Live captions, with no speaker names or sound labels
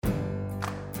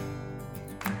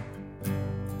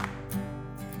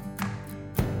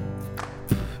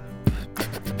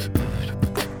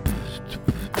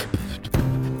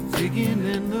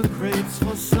the crates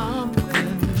for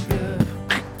something good.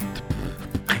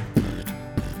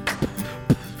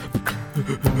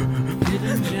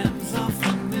 Hidden gems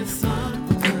often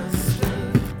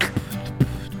misunderstood.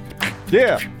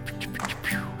 Yeah.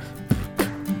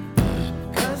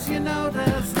 Cause you know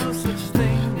there's no such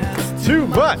thing as Too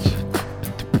much.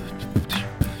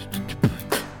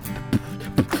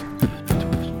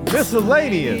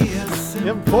 Miscellaneous.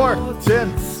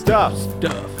 Important stuff.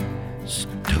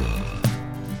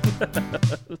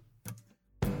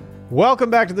 Welcome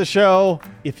back to the show.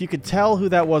 If you could tell who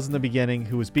that was in the beginning,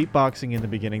 who was beatboxing in the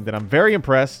beginning, then I'm very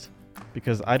impressed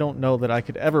because I don't know that I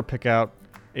could ever pick out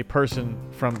a person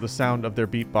from the sound of their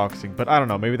beatboxing. But I don't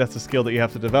know. Maybe that's a skill that you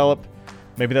have to develop.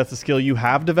 Maybe that's a skill you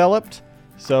have developed.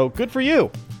 So good for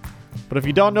you. But if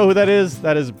you don't know who that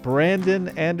is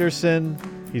Brandon Anderson.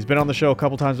 He's been on the show a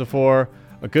couple times before.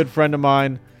 A good friend of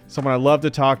mine. Someone I love to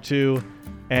talk to.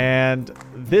 And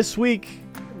this week,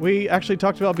 we actually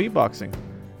talked about beatboxing.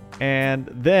 And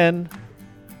then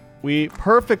we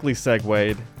perfectly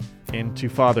segued into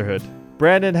fatherhood.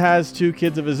 Brandon has 2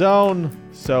 kids of his own,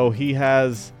 so he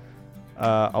has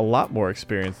a lot more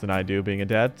experience than I do being a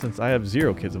dad, since I have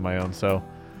 0 kids of my own. So,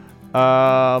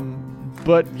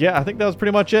 but yeah, I think that was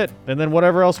pretty much it. And then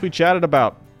whatever else we chatted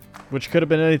about, which could have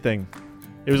been anything.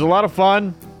 It was a lot of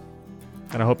fun,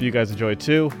 and I hope you guys enjoyed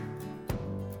too.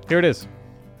 Here it is.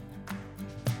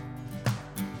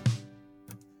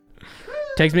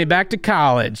 Takes me back to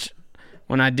college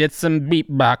when I did some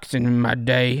beatboxing in my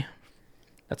day.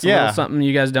 That's a little something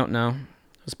you guys don't know.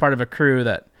 I was part of a crew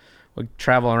that would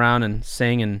travel around and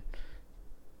sing and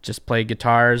just play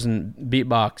guitars and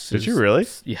beatbox. Did you really?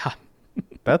 Yeah.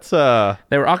 That's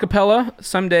They were a cappella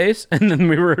some days, and then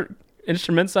we were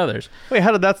instruments others. Wait,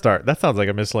 how did that start? That sounds like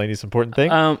a miscellaneous important thing.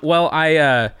 Well,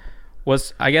 I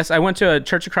went to a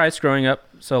Church of Christ growing up,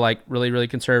 so like really, really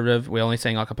conservative. We only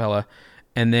sang a cappella.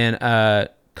 And then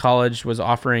college was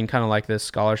offering kind of like this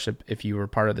scholarship if you were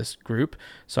part of this group.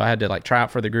 So I had to like try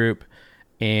out for the group,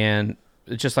 and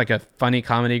it's just like a funny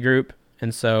comedy group.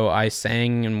 And so I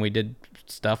sang and we did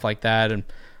stuff like that, and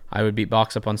I would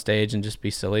beatbox up on stage and just be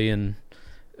silly. And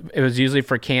it was usually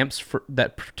for camps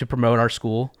to promote our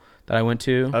school that I went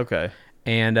to. Okay.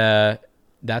 And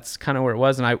that's kind of where it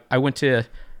was. And I went to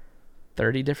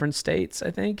 30 different states,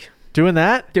 I think. Doing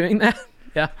that?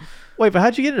 Yeah. Wait, but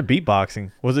how'd you get into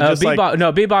beatboxing? Was it just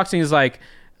No, beatboxing is like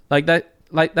that.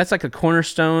 Like that's like a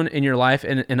cornerstone in your life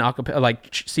in acapella, like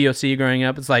COC growing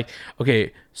up. It's like,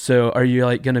 okay, so are you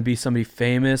like gonna be somebody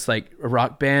famous, like a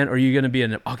rock band, or are you gonna be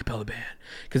an acapella band?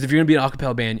 Because if you're gonna be an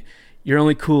acapella band, you're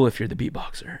only cool if you're the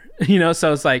beatboxer, you know?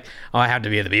 So it's like, oh, I have to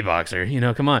be the beatboxer, you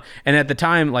know, come on. And at the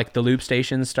time, like the loop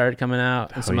stations started coming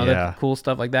out and some other cool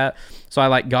stuff like that. So I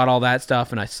like got all that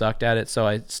stuff and I sucked at it. So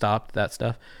I stopped that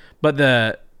stuff. But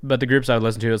the groups I would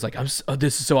listen to was like, this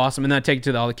is so awesome. And then I'd take it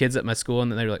to all the kids at my school,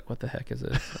 and then they were like, what the heck is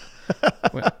this?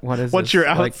 What is Once this? you're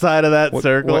outside of that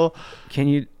circle. Can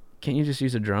you just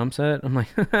use a drum set? I'm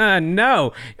like,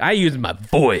 no, I use my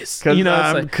voice. Because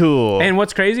I'm cool. And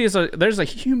what's crazy is there's a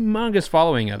humongous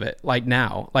following of it. Like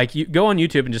now, like you go on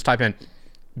YouTube and just type in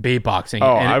beatboxing.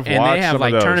 Oh, and I've watched they have some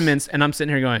like of those. tournaments, and I'm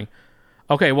sitting here going,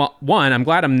 okay, well, one, I'm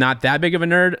glad I'm not that big of a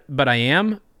nerd, but I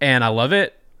am, and I love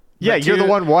it. Yeah, But you're the two-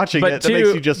 one watching but it. That two-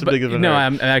 makes you just as but- big of a nerd. No,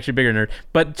 I'm actually a bigger nerd.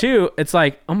 But two, it's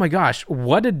like, oh my gosh,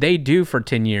 what did they do for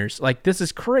 10 years? Like, this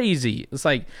is crazy. It's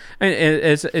like, and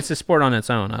it's a sport on its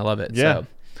own. I love it. Yeah.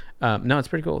 So, no, it's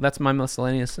pretty cool. That's my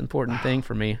miscellaneous important thing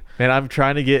for me. Man, I'm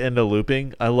trying to get into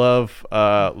looping. I love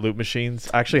loop machines.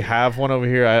 I actually have one over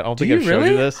here. I don't think you I've showed really?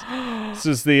 you this. This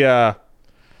is the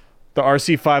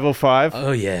RC505.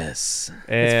 Oh, yes.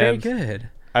 And It's very good.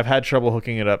 I've had trouble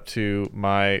hooking it up to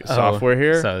my software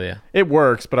here. So, yeah. It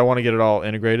works, but I want to get it all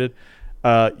integrated.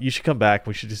 You should come back.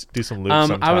 We should just do some loops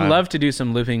sometime. I would love to do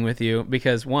some looping with you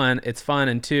because one, it's fun,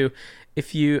 and two,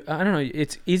 if you, I don't know,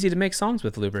 it's easy to make songs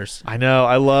with loopers. I know.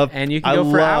 I love. And you can I go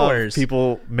for love hours.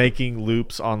 People making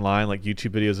loops online, like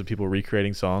YouTube videos of people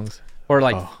recreating songs. Or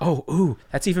like,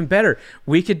 that's even better.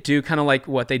 We could do kind of like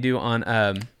what they do on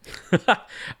the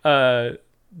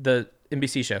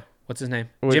NBC show. What's his name?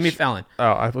 Jimmy Fallon.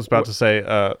 Oh, I was about to say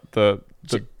the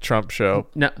Trump show.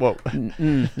 No, Well,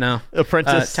 no.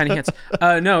 Apprentice. Tiny Hands.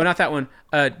 No, not that one.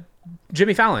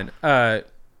 Jimmy Fallon.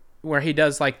 Where he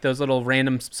does like those little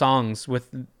random songs with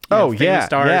famous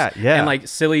stars and like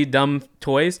silly dumb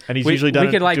toys. And he's usually we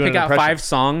could like doing pick an out impression. 5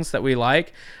 songs that we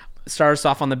like. Start us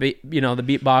off on the beat, the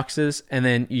beat boxes, and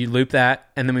then you loop that,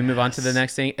 and then we move on to the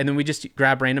next thing, and then we just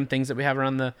grab random things that we have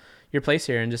around your place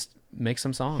here and just make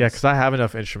some songs. Yeah, because I have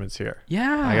enough instruments here.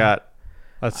 Yeah. I got,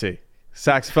 let's see.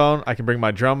 Saxophone. I can bring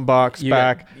my drum box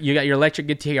back. You got your electric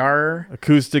guitar.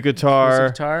 Acoustic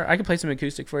guitar. I can play some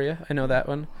acoustic for you. I know that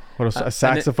one. What else? A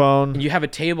saxophone. And you have a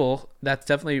table that's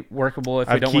definitely workable if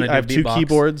we don't want to do I have two beatbox.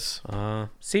 keyboards.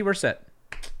 See, we're set.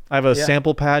 I have a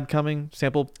sample pad coming.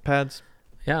 Sample pads.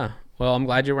 Yeah. Well, I'm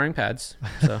glad you're wearing pads.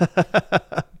 So.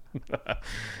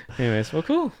 Anyways, well,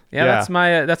 cool. Yeah, that's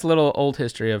my that's a little old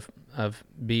history of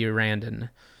B. Randon.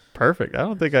 Perfect. I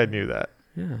don't think I knew that.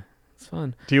 Yeah, it's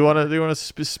fun. Do you want to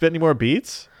spit any more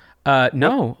beats?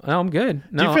 No, I'm good.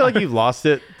 No. Do you feel like you've lost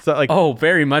it? It's not like, oh,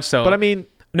 very much so. but I mean,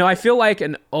 no, I feel like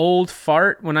an old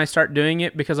fart when I start doing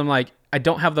it because I'm like, I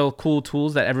don't have the cool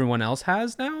tools that everyone else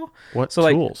has now. What so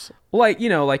tools? Like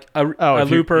a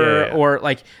looper yeah. or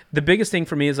like the biggest thing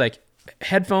for me is like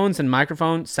headphones and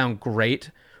microphone sound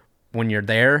great when you're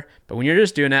there, but when you're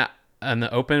just doing it on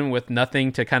the open with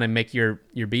nothing to kind of make your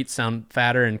beats sound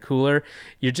fatter and cooler,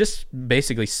 you're just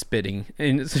basically spitting.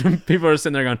 And people are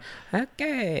sitting there going,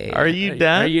 okay, Are you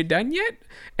done? Are you done yet?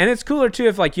 And it's cooler too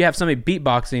if like you have somebody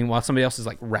beatboxing while somebody else is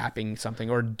like rapping something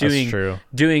or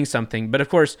doing something. But of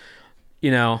course, you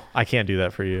know, I can't do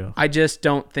that for you. I just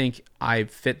don't think I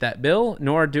fit that bill,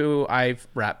 nor do I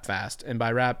rap fast. And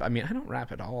by rap, I mean, I don't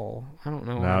rap at all. I don't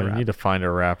know. No, you need to find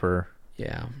a rapper.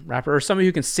 Yeah, rapper or somebody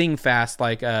who can sing fast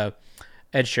like Ed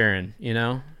Sheeran, you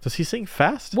know? Does he sing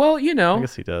fast? Well, you know. I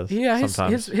guess he does. Yeah,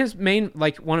 sometimes. his main,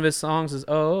 like, one of his songs is,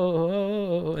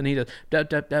 oh, and he does all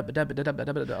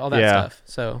that stuff.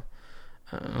 So,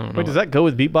 I don't know. Wait, does that go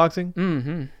with beatboxing?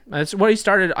 Mm-hmm. That's what he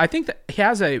started. I think that he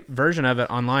has a version of it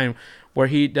online where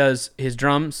he does his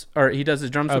drums,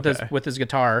 with his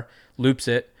guitar, loops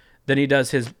it. Then he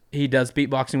does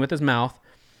beatboxing with his mouth.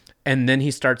 And then he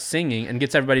starts singing and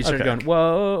gets everybody started going,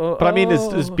 whoa. But I mean,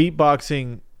 does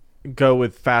beatboxing go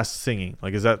with fast singing?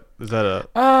 Like, is that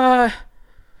a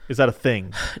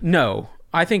thing? No,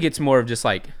 I think it's more of just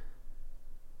like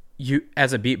you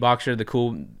as a beatboxer, the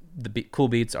cool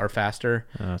beats are faster.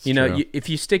 That's you know, true. if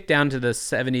you stick down to the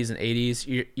 70s and 80s,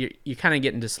 you kind of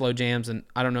get into slow jams, and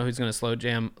I don't know who's going to slow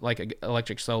jam like an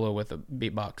electric solo with a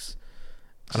beatbox.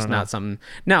 It's just not something.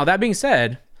 Now that being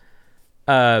said,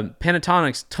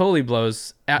 Pentatonics totally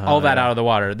blows all that out of the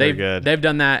water. They've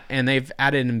done that, and they've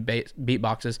added in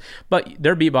beatboxes. But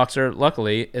their beatboxer,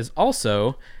 luckily, is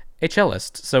also a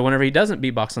cellist. So whenever he doesn't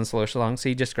beatbox on slow songs,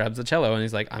 he just grabs the cello and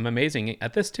he's like, "I'm amazing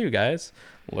at this too, guys.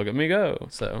 Look at me go."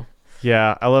 So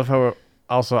yeah, I love how.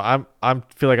 Also, I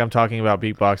feel like I'm talking about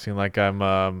beatboxing like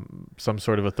I'm some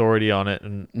sort of authority on it,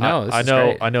 and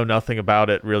I know nothing about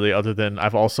it really, other than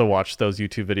I've also watched those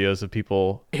YouTube videos of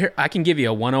people. Here, I can give you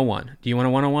a 101. Do you want a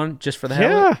 101 just for the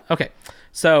hell of it? Okay.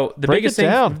 So the biggest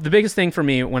thing for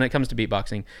me when it comes to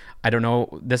beatboxing, I don't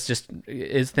know, this just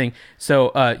is thing.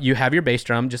 So you have your bass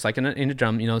drum just like in a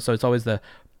drum, you know, so it's always the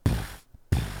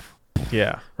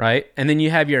right, and then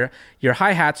you have your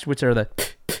hi-hats, which are the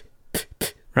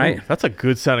right? Ooh, that's a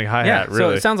good sounding hi-hat, really.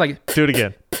 So it sounds like... Do it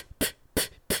again.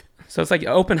 So it's like an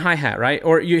open hi-hat, right?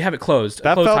 Or you have it closed.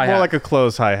 That closed felt hi-hat. more like a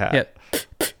closed hi-hat. Yeah.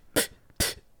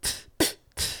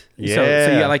 Yeah.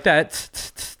 So you got like that.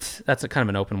 That's a kind of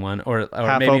an open one. Or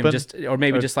maybe open? just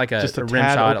like a rim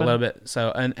shot open? a little bit.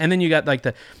 So and then you got like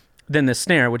the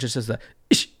snare, which is just the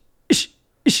ish, ish,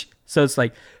 ish. So it's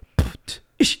like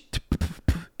ish,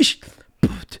 ish,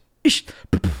 ish,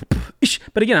 ish.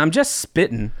 But again, I'm just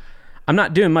spitting. I'm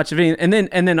not doing much of anything.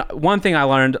 And then one thing I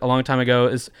learned a long time ago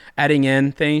is adding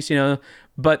in things, you know.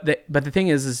 But the thing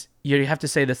is you have to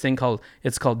say this thing called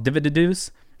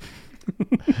divididos.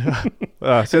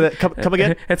 So that come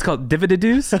again. It's called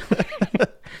divididos.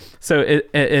 So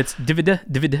it's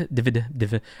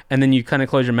divida, and then you kind of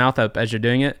close your mouth up as you're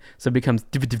doing it, so it becomes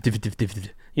divid,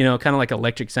 you know, kind of like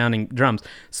electric sounding drums.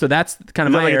 So that's kind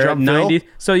of my like a era, drum 90. fill?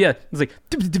 So yeah, it's like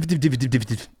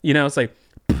you know, it's like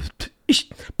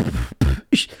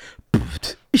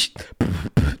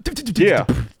Yeah.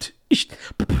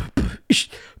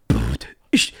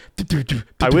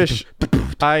 I wish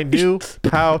I knew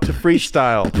how to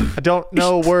freestyle. I don't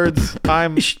know words.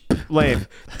 I'm lame.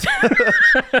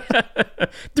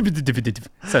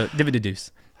 So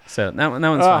divididos. So that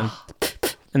one's fun.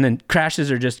 And then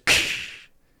crashes are just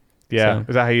Yeah. So.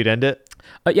 Is that how you'd end it?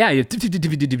 yeah.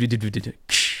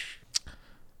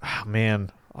 Oh,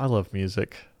 man, I love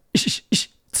music.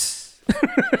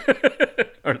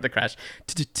 Or the crash.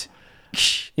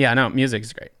 Yeah, no, music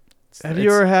is great. Have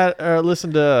you ever had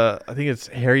listened to? I think it's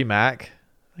Harry Mack.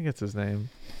 I think it's his name.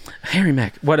 Harry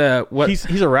Mack. What?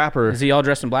 He's a rapper. Is he all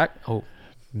dressed in black? Oh,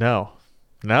 No.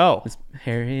 it's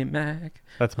Harry Mack.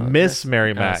 That's Miss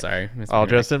Mary Mack. Oh, sorry. Miss All Mary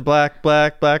dressed in black, blah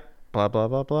blah blah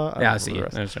blah blah. Yeah, I don't see know you.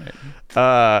 the rest. That's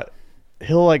right.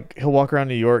 he'll walk around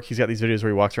New York. He's got these videos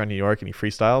where he walks around New York and he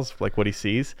freestyles like what he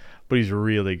sees, but he's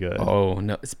really good. Oh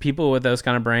no, it's people with those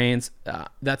kind of brains.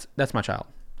 That's my child.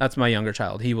 That's my younger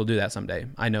child. He will do that someday.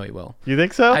 I know he will. You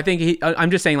think so? I think I'm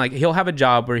just saying, like, he'll have a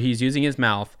job where he's using his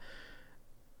mouth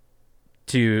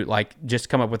to like just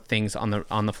come up with things on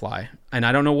the fly, and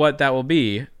I don't know what that will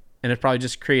be, and it's probably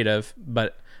just creative.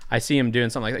 But I see him doing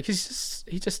something like that.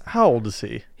 He just. How old is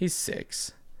he? He's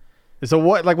 6. So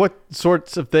what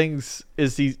sorts of things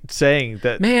is he saying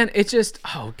that? Man, it's just,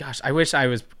 oh gosh, I wish I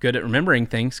was good at remembering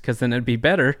things, because then it'd be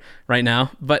better right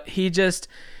now. But he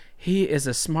is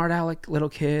a smart aleck little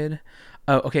kid.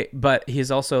 Oh, okay. But he's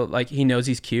also like, he knows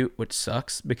he's cute, which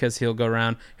sucks, because he'll go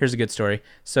around. Here's a good story.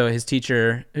 So his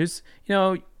teacher, who's,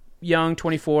 young,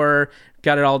 24,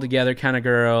 got it all together kind of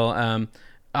girl.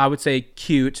 I would say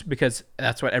cute, because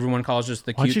that's what everyone calls just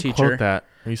the cute Why'd you teacher. quote that?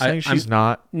 Are you saying she's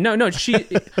not? No, she.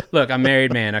 Look, I'm a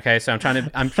married man. Okay, so I'm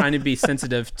trying to be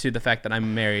sensitive to the fact that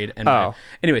I'm married. And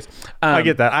anyways, I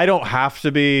get that. I don't have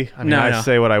to be. I mean, No, I no.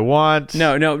 say what I want.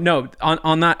 No.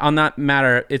 On that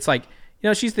matter, it's like,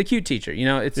 she's the cute teacher.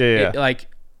 It's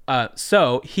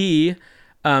so he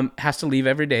has to leave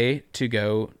every day to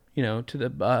go, to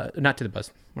the not to the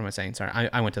bus. What am I saying? Sorry,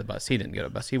 I went to the bus. He didn't go to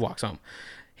the bus. He walks home.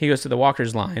 He goes to the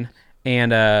walker's line,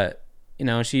 and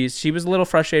she was a little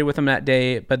frustrated with him that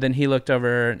day, but then he looked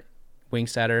over,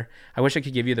 winks at her. I wish I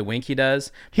could give you the wink he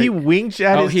does. He winked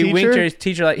at his teacher? He winked at his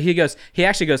teacher. Like he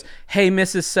actually goes, "Hey,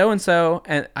 Mrs. So-and-so,"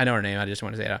 and I know her name. I just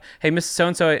want to say it out. Hey, Mrs.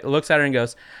 So-and-so, looks at her and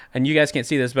goes, and you guys can't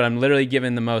see this, but I'm literally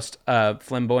giving the most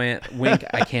flamboyant wink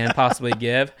I can possibly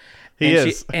give.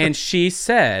 And she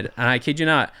said, and I kid you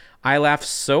not, I laughed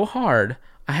so hard,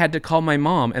 I had to call my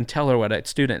mom and tell her what a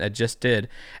student had just did.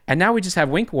 And now we just have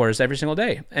wink wars every single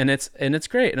day. And it's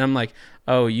great. And I'm like,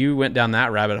 oh, you went down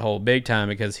that rabbit hole big time,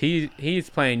 because he's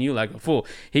playing you like a fool.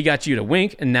 He got you to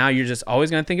wink, and now you're just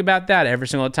always going to think about that every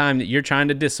single time that you're trying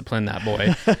to discipline that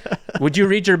boy. Would you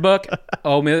read your book?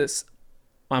 Oh, miss,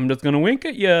 I'm just going to wink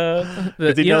at you.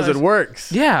 Because he knows it works.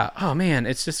 Yeah. Oh man,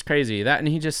 it's just crazy. That, and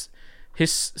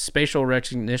his spatial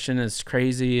recognition is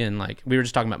crazy. And like, we were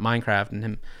just talking about Minecraft and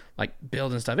him like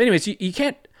building stuff. Anyways, you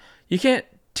can't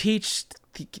teach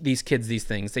these kids these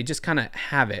things. They just kind of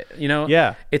have it,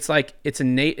 Yeah. It's like it's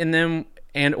innate in them,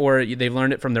 and or they've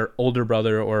learned it from their older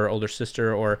brother or older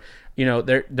sister, or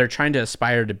they're trying to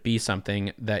aspire to be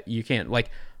something that you can't.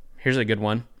 Like, here's a good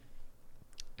one.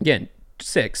 Again,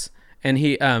 6, and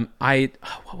he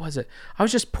what was it? I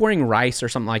was just pouring rice or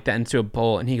something like that into a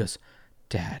bowl, and he goes,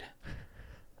 "Dad,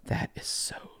 that is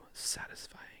so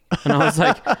satisfying." And I was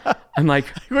like,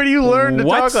 where do you learn to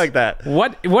talk like that?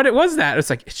 What it was that? It's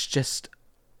like, it's just,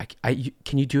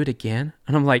 can you do it again?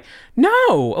 And I'm like,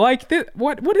 no, like,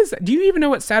 what is that? Do you even know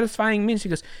what satisfying means? He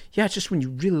goes, yeah, it's just when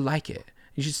you really like it.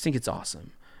 You just think it's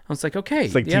awesome. I was like, okay.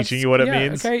 It's like teaching you what it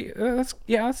means. Okay,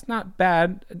 that's not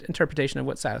bad interpretation of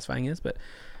what satisfying is, but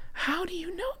how do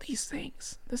you know these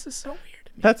things? This is so weird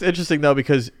to me. That's interesting though,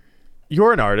 because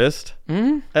you're an artist,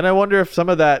 and I wonder if some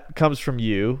of that comes from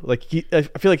you. Like I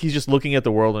feel like he's just looking at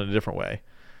the world in a different way,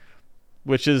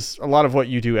 which is a lot of what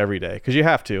you do every day, because you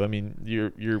have to. I mean,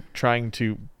 you're trying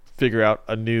to figure out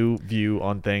a new view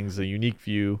on things, a unique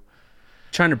view.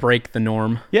 Trying to break the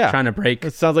norm. Yeah. Trying to break.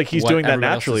 It sounds like he's doing that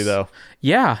naturally, though.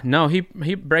 Yeah. No, he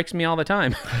breaks me all the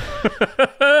time.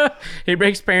 He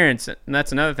breaks parents. And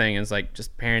that's another thing, is like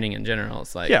just parenting in general.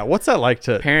 It's like, yeah, what's that like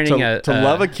to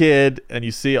love a kid, and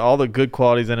you see all the good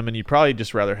qualities in him, and you'd probably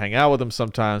just rather hang out with him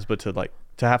sometimes, but to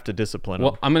have to discipline him.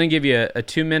 Well, I'm going to give you a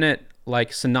 2-minute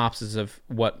like synopsis of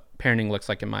what parenting looks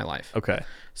like in my life. Okay.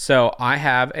 So I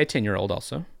have a 10-year-old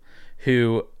also,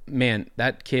 who, man,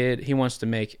 that kid, he wants to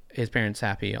make his parents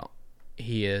happy.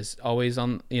 He is always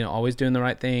always doing the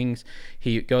right things.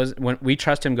 He goes, when we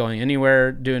trust him going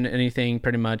anywhere, doing anything,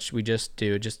 pretty much we just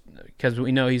do, just because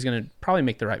we know he's going to probably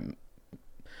make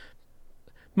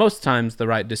most times the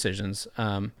right decisions.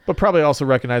 But probably also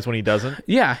recognize when he doesn't.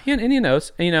 Yeah. And he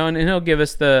knows, and he'll give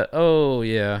us the, oh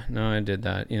yeah, no, I did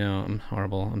that. I'm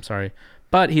horrible. I'm sorry.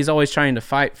 But he's always trying to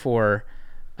fight for,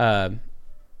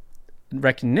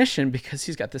 recognition, because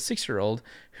he's got the 6-year-old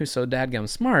who's so dadgum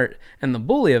smart and the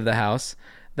bully of the house,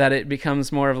 that it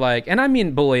becomes more of like, and I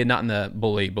mean bully, not in the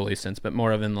bully sense, but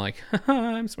more of in like,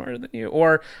 I'm smarter than you,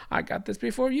 or I got this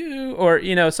before you, or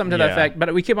something to that effect.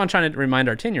 But we keep on trying to remind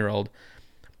our 10-year-old,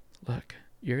 look,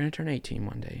 you're going to turn 18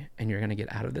 one day, and you're going to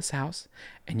get out of this house,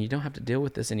 and you don't have to deal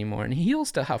with this anymore. And he'll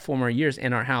still have 4 more years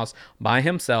in our house by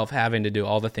himself, having to do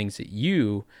all the things that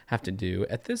you have to do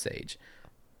at this age.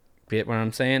 Get what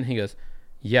I'm saying? He goes,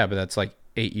 yeah, but that's like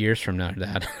 8 years from now,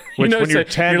 Dad. Which when you're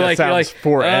 10, that sounds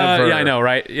forever. Yeah, I know,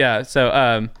 right? Yeah.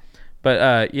 So,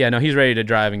 But yeah, no, he's ready to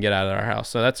drive and get out of our house.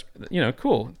 So that's,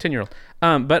 cool. 10-year-old.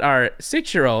 But our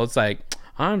 6-year-old, it's like,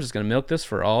 I'm just going to milk this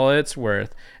for all it's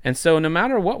worth. And so no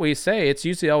matter what we say, it's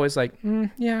usually always like,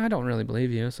 yeah, I don't really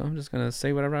believe you. So I'm just going to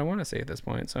say whatever I want to say at this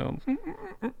point. So,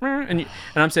 and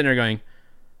I'm sitting there going,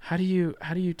 how do you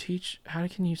teach? How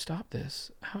can you stop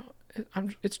this?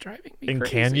 It's driving me And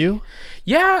crazy. can you?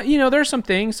 Yeah, there's some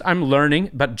things I'm learning,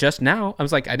 but just now I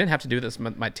was like, I didn't have to do this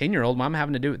with my 10-year-old. Mom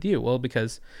having to do it with you. Well,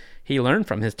 because he learned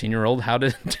from his 10-year-old how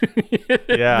to,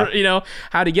 Yeah.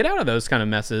 how to get out of those kind of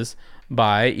messes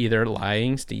by either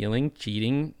lying, stealing,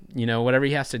 cheating, whatever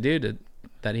he has to do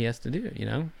that he has to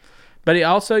do. But he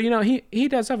also, he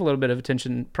does have a little bit of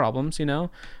attention problems,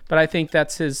 but I think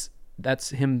that's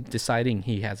him deciding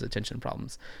he has attention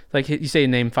problems. Like you say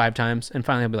name 5 times and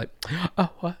finally he'll be like, oh,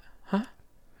 what? Huh?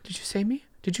 Did you say me?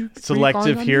 Did you?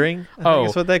 Selective hearing, I think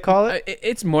is what they call it.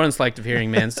 It's more than selective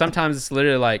hearing, man. Sometimes it's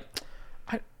literally like,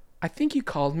 I think you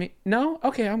called me. No?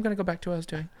 Okay, I'm going to go back to what I was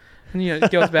doing. And he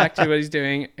goes back to what he's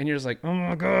doing and you're just like, oh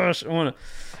my gosh, I want to.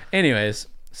 Anyways,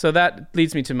 so that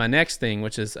leads me to my next thing,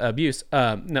 which is abuse.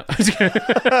 No.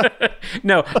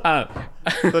 No.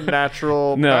 The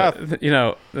natural No,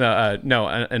 path.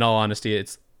 no. In all honesty,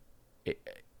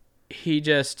 he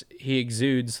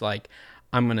exudes like,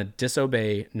 I'm gonna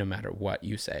disobey no matter what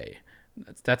you say.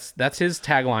 That's his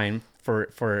tagline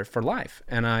for life,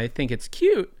 and I think it's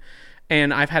cute.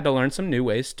 And I've had to learn some new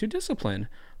ways to discipline.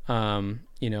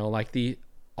 Like the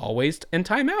always in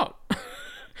timeout.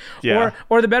 Yeah.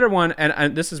 Or the better one,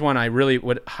 and this is one I really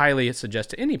would highly suggest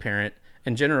to any parent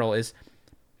in general, is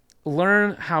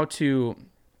learn how to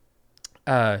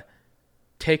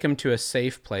take them to a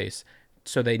safe place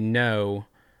so they know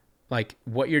like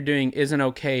what you're doing isn't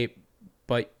okay,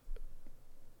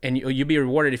 and you'll be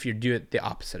rewarded if you do it the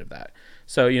opposite of that.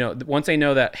 So, once they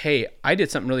know that, hey, I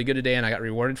did something really good today and I got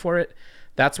rewarded for it,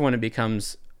 that's when it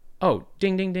becomes, oh,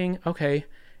 ding, ding, ding. Okay.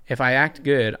 If I act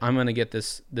good, I'm going to get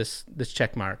this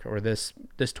check mark or this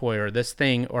toy or this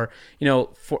thing, or,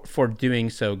 for doing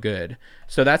so good.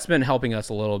 So that's been helping us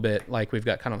a little bit. Like we've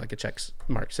got kind of like a check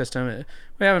mark system.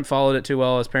 We haven't followed it too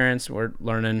well as parents. We're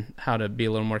learning how to be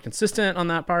a little more consistent on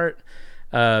that part.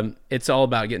 It's all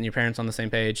about getting your parents on the same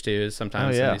page too.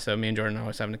 Sometimes, so me and Jordan are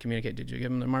always having to communicate. Did you give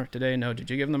him the mark today? No. Did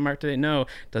you give him the mark today? No.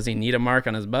 Does he need a mark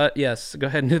on his butt? Yes. Go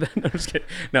ahead and do that. No, I'm just kidding.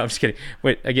 No, I'm just kidding.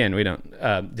 Wait, again, we don't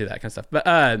do that kind of stuff.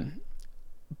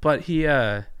 But he,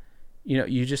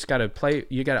 you just got to play.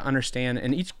 You got to understand,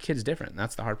 and each kid's different.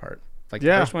 That's the hard part. Like the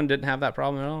first one didn't have that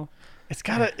problem at all.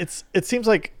 It seems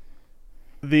like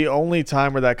the only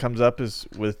time where that comes up is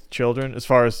with children, as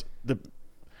far as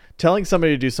telling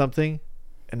somebody to do something.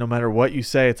 And no matter what you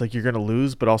say, it's like you're going to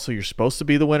lose, but also you're supposed to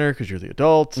be the winner because you're the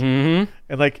adult. Mm-hmm.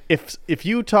 And like if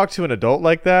you talk to an adult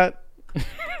like that,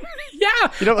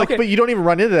 yeah, but you don't even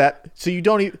run into that. So you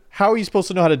don't even, how are you supposed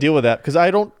to know how to deal with that? Because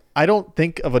I don't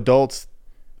think of adults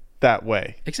that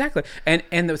way. Exactly.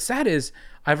 And the sad is,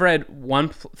 I've read one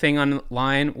thing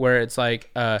online where it's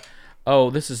like, oh,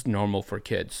 this is normal for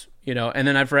kids. And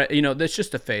then I've read, that's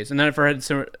just a phase. And then I've read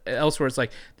somewhere else where it's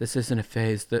like, this isn't a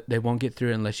phase, that they won't get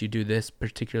through it unless you do this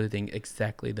particular thing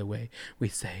exactly the way we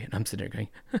say. And I'm sitting there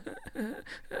going,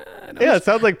 yeah, it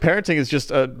sounds like parenting is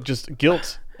just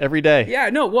guilt every day. Yeah,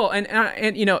 no, well, and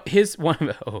his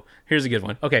one, here's a good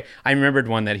one. Okay, I remembered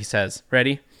one that he says,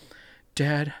 ready?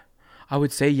 Dad, I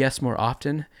would say yes more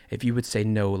often if you would say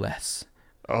no less.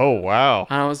 Oh, wow.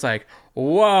 And I was like,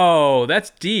 whoa, that's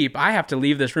deep. I have to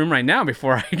leave this room right now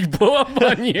before I blow up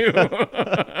on you.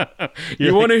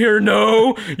 You want to hear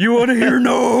no? You want to hear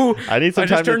no? I need some time to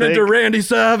think. I just turned into Randy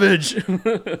Savage.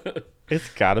 It's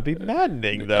got to be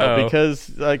maddening, though,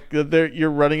 because like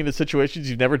you're running into situations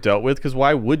you've never dealt with, because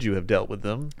why would you have dealt with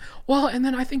them? Well, and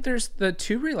then I think there's the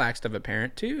too relaxed of a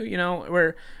parent, too,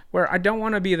 where I don't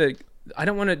want to be I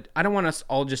don't want us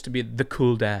all just to be the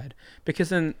cool dad, because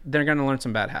then they're going to learn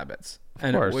some bad habits.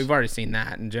 And course. We've already seen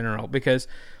that in general, because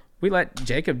we let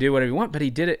Jacob do whatever he wants, but he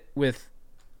did it with,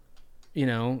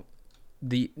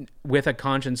 with a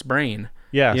conscience brain.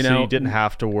 Yeah, so you didn't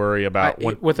have to worry about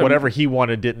whatever he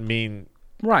wanted didn't mean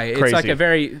right. crazy. It's like a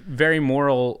very, very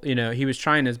moral, he was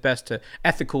trying his best to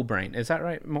ethical brain. Is that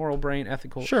right? Moral brain,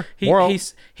 ethical. Sure.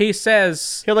 He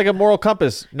says he had like a moral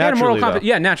compass naturally.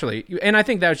 Yeah, naturally. And I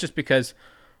think that was just because,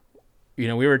 we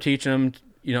were teaching him,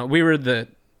 we were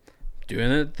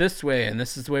doing it this way, and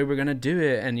this is the way we're going to do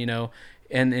it. And,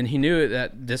 and he knew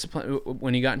that discipline,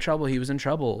 when he got in trouble, he was in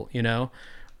trouble,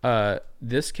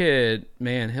 this kid,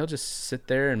 man, he'll just sit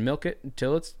there and milk it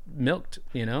until it's milked,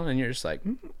 and you're just like,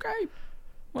 okay,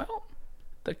 well,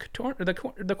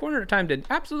 the corner time did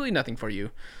absolutely nothing for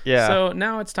you. Yeah. So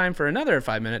now it's time for another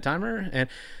 5-minute timer.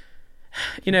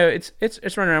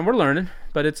 it's running around. We're learning,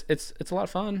 but it's a lot of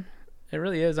fun. It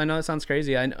really is. I know it sounds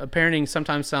crazy. Parenting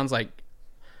sometimes sounds like,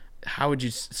 how would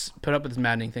you put up with this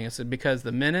maddening thing? I said, because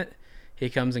the minute he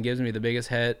comes and gives me the biggest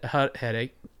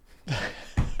headache,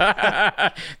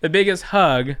 the biggest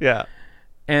hug, Yeah.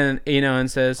 and and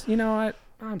says, you know what,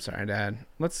 I'm sorry, Dad,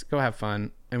 let's go have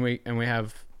fun, and we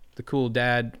have the cool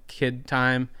dad kid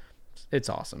time. It's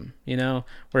awesome.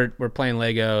 We're playing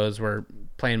Legos, we're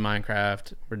playing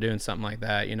Minecraft, we're doing something like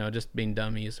that, just being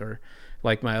dummies. Or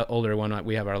like my older one,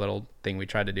 we have our little thing we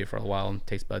tried to do for a while, and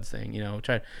taste buds thing,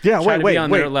 try to be on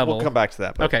their level. We'll come back to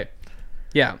that. But. Okay.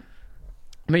 Yeah.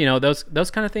 But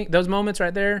those kind of things, those moments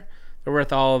right there, they're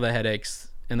worth all the headaches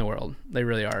in the world. They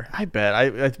really are. I bet.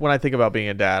 I when I think about being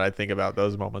a dad, I think about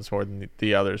those moments more than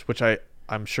the others, which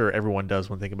I'm sure everyone does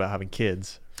when thinking about having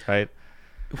kids, right?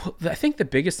 Well, I think the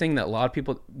biggest thing that a lot of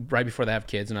people right before they have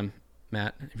kids, and I'm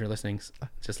Matt, if you're listening,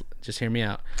 just hear me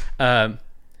out.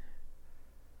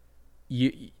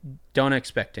 You don't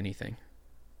expect anything.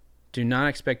 Do not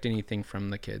expect anything from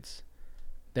the kids.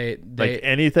 They like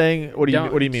anything. What do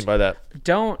you mean by that?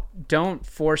 Don't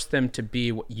force them to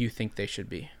be what you think they should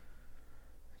be,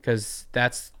 because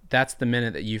that's the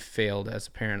minute that you've failed as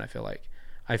a parent.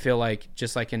 I feel like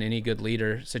just like in any good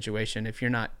leader situation, if you're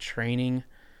not training,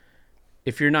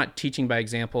 if you're not teaching by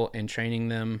example and training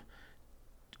them,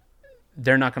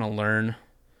 they're not going to learn.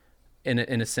 In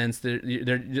a sense,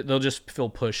 they'll just feel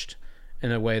pushed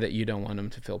in a way that you don't want them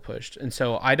to feel pushed. And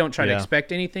so I don't try to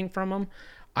expect anything from them.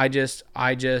 I just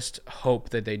hope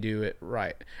that they do it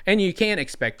right. And you can't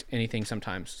expect anything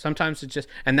sometimes. Sometimes it's just,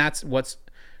 and that's what's,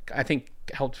 I think,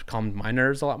 helped calm my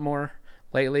nerves a lot more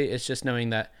lately. It's just knowing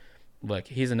that, look,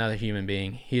 he's another human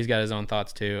being. He's got his own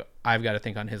thoughts too. I've got to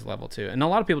think on his level too. And a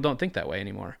lot of people don't think that way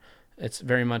anymore. It's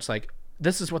very much like,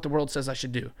 this is what the world says I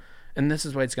should do, and this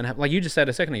is what it's going to happen. Like you just said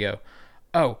a second ago,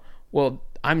 oh, well,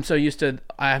 I'm so used to,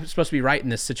 I'm supposed to be right in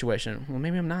this situation. Well,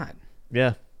 maybe I'm not.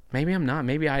 Yeah. Maybe I'm not.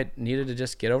 Maybe I needed to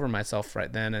just get over myself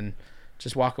right then and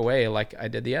just walk away like I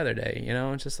did the other day.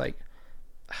 It's just like,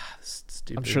 this is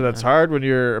stupid. I'm sure that's hard when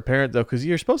you're a parent, though, because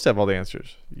you're supposed to have all the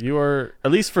answers. You are,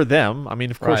 at least for them. I mean,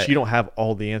 of course, you don't have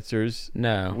all the answers.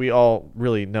 No. We all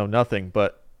really know nothing.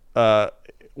 But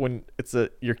when it's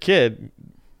your kid,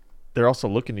 they're also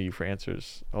looking to you for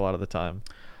answers a lot of the time.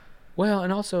 Well,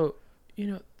 and also,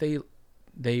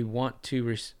 they want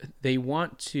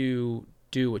to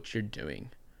do what you're doing.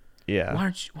 Yeah. Why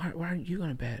aren't you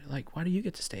going to bed? Like, why do you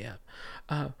get to stay up?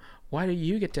 Why do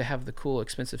you get to have the cool,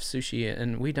 expensive sushi,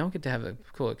 and we don't get to have the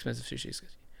cool, expensive sushi?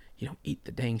 Because you don't eat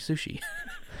the dang sushi.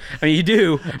 I mean, you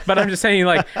do, but I'm just saying,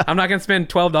 like, I'm not going to spend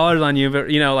 $12 on you, but,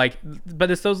 but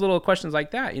it's those little questions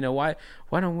like that. Why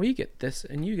don't we get this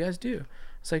and you guys do?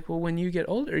 It's like, well, when you get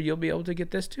older, you'll be able to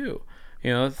get this too.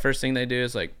 The first thing they do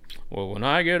is like, well, when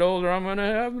I get older, I'm going to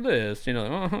have this.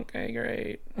 Oh, okay,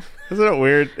 great. Isn't it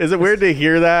weird? Is it weird to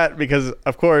hear that? Because,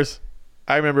 of course,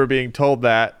 I remember being told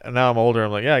that, and now I'm older.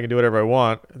 I'm like, yeah, I can do whatever I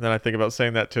want. And then I think about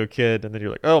saying that to a kid, and then you're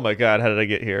like, oh, my God, how did I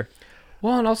get here?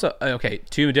 Well, and also, okay,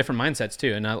 two different mindsets,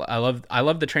 too. And I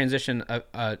love the transition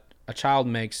a child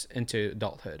makes into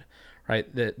adulthood, right?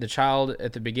 The child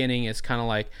at the beginning is kind of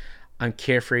like, I'm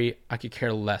carefree. I could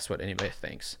care less what anybody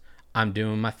thinks. I'm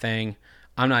doing my thing.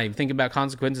 I'm not even thinking about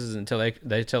consequences until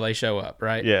they show up,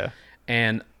 right? Yeah.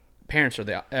 And parents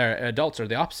adults are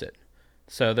the opposite.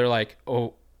 So they're like,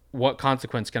 oh, what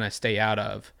consequence can I stay out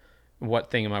of? What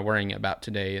thing am I worrying about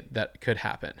today that could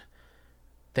happen?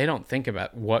 They don't think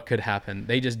about what could happen.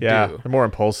 They just do. They're more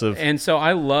impulsive. And so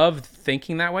I love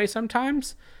thinking that way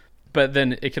sometimes. But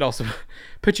then it could also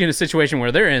put you in a situation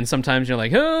where they're in. Sometimes you're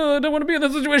like, oh, I don't want to be in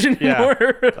this situation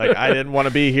anymore. Like, I didn't want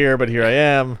to be here, but here I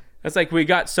am. It's like we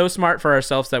got so smart for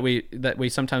ourselves that we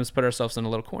sometimes put ourselves in a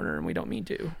little corner and we don't mean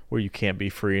to. Where you can't be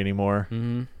free anymore.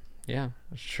 Mm-hmm. Yeah.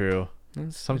 That's true.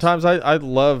 Sometimes I'd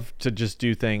love to just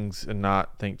do things and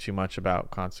not think too much about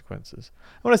consequences.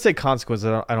 When I say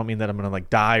consequences, I don't mean that I'm going to like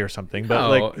die or something.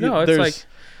 But it's like,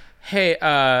 hey,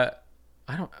 I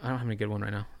don't have any good one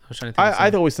right now. I was trying to think.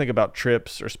 I'd always think about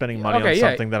trips or spending money on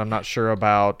something that I'm not sure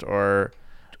about, or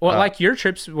like your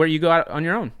trips where you go out on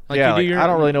your own. Like I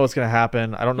don't really know what's going to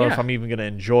happen. I don't know if I'm even going to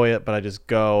enjoy it, but I just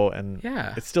go, and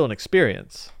it's still an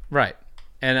experience. Right.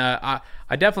 And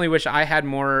I definitely wish I had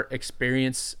more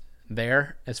experience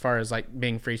there as far as like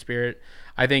being free spirit.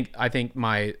 I think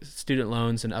my student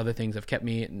loans and other things have kept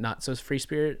me not so free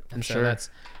spirit. And so that's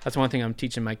one thing I'm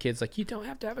teaching my kids. Like, you don't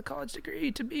have to have a college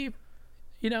degree to be,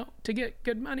 to get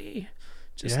good money.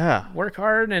 Just work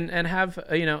hard and have,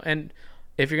 and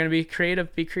if you're going to be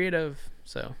creative, be creative.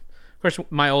 So, of course,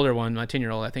 my older one, my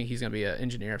 10-year-old, I think he's going to be an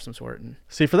engineer of some sort. And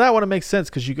see, for that one, it makes sense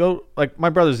because you go, like, my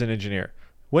brother's an engineer.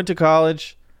 went to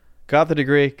college, got the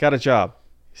degree, got a job.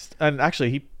 And actually,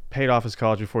 he paid off his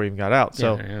college before he even got out.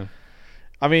 So, yeah.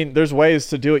 I mean, there's ways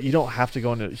to do it. You don't have to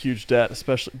go into huge debt,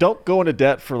 especially. Don't go into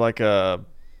debt for like a,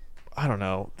 I don't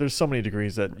know. There's so many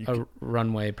degrees that you A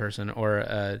runway person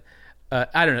or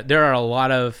I don't know. There are a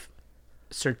lot of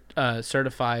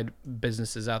certified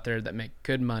businesses out there that make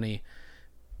good money.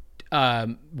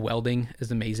 Welding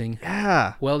is amazing.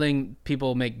 Yeah. Welding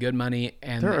people make good money,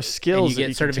 and There are skills and you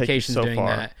get that you can take you certifications so doing far.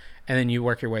 that, and then you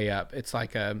work your way up. It's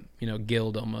like a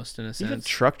guild almost in a sense. Even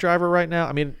truck driver right now.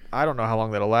 I mean, I don't know how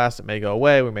long that'll last. It may go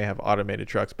away. We may have automated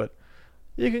trucks, but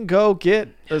you can go get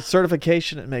a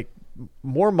certification and make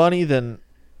more money than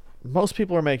most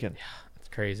people are making. It's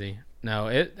crazy. No,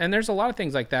 and there's a lot of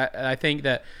things like that. I think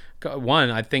that one,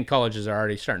 I think colleges are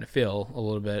already starting to fill a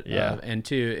little bit. Yeah. And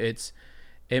two,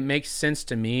 it makes sense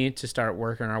to me to start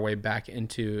working our way back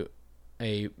into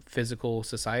a physical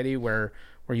society where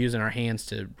we're using our hands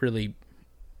to really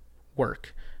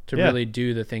work, to Yeah. really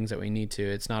do the things that we need to.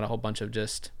 It's not a whole bunch of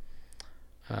just,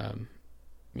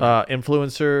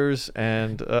 Influencers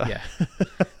and yeah.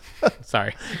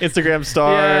 Sorry. Instagram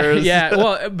stars. Yeah.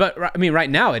 Well, but I mean, right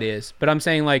now it is. But I'm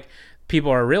saying like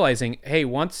people are realizing, hey,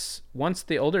 once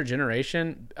the older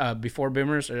generation, before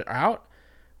boomers are out,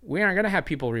 we aren't going to have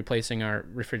people replacing our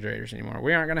refrigerators anymore.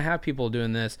 We aren't going to have people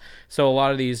doing this. So a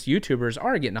lot of these YouTubers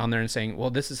are getting on there and saying,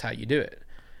 well, this is how you do it.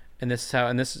 And this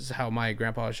is how my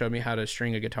grandpa showed me how to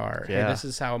string a guitar. Yeah. Hey, this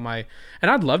is how and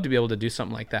I'd love to be able to do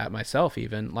something like that myself,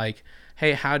 even like,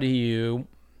 hey, how do you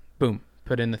boom,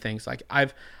 put in the things. Like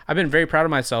I've been very proud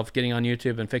of myself getting on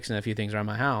YouTube and fixing a few things around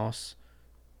my house,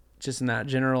 just in that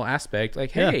general aspect.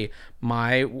 Like, hey,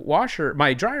 my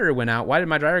dryer went out. Why did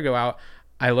my dryer go out?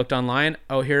 I looked online.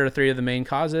 Oh, here are 3 of the main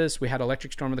causes. We had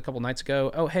electric storm a couple nights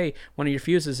ago. Oh, hey, one of your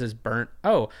fuses is burnt.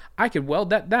 Oh, I could weld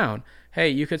that down. Hey,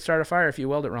 you could start a fire if you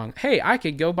weld it wrong. Hey, I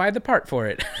could go buy the part for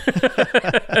it.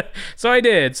 So I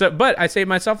did. But I saved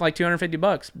myself like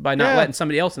 $250 by not letting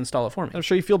somebody else install it for me. I'm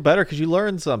sure you feel better because you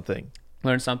learned something.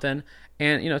 Learn something,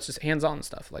 and it's just hands-on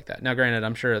stuff like that. Now granted,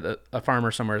 I'm sure that a farmer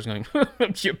somewhere is going,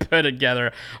 you put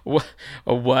together what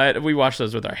we wash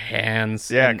those with our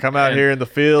hands. Yeah, come out here in the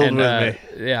field with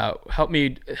me. Yeah, help me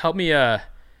grow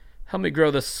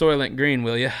the Soylent Green,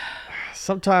 will you?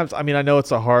 Sometimes, I mean, I know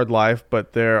it's a hard life,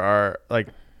 but there are, like,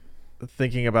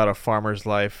 thinking about a farmer's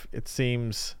life, it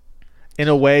seems in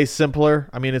a way simpler.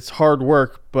 I mean, it's hard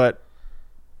work, but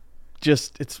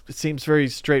just it seems very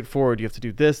straightforward. You have to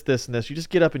do this, this, and this. You just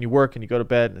get up and you work and you go to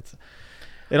bed, and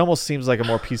it almost seems like a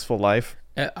more peaceful life.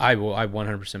 I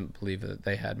 100% believe that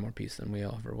they had more peace than we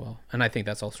ever will, and I think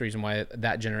that's also the reason why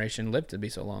that generation lived to be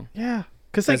so long. Yeah,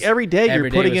 because like every day you're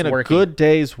putting in a good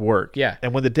day's work. Yeah,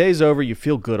 and when the day's over, you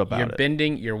feel good about it. You're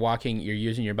bending, you're walking, you're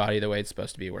using your body the way it's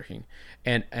supposed to be working,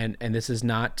 and this is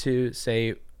not to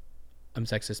say I'm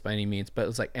sexist by any means, but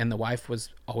it's like, and the wife was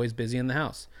always busy in the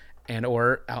house. And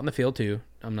or out in the field too.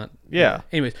 I'm not. Yeah.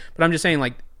 Anyways, but I'm just saying,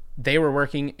 like, they were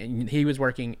working and he was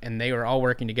working, and they were all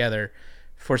working together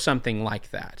for something like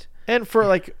that. And for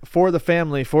the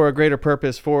family, for a greater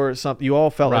purpose, for something you all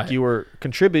felt like you were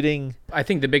contributing. I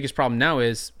think the biggest problem now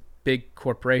is big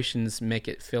corporations make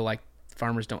it feel like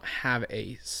farmers don't have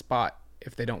a spot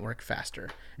if they don't work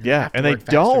faster. And they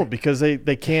don't because they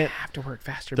can't. They have to work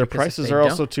faster. Their prices are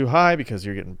also too high because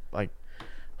you're getting like.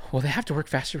 Well, they have to work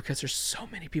faster because there's so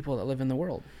many people that live in the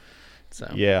world.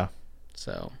 So yeah.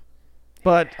 So.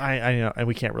 But I know, and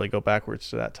we can't really go backwards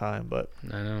to that time. But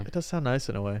I know it does sound nice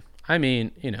in a way. I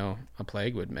mean, a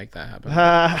plague would make that happen.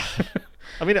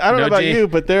 I mean, I don't know about you,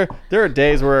 but there are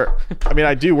days where I mean,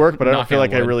 I do work, but I don't feel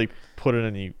like I really put in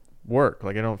any work.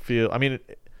 Like I don't feel. I mean,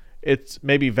 it's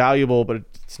maybe valuable, but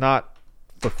it's not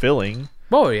fulfilling.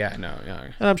 Oh yeah, no, yeah.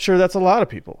 And I'm sure that's a lot of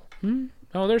people. Hmm.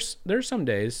 Oh, there's some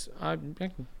days. I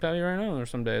can tell you right now, there's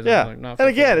some days. Yeah, I'm like, not and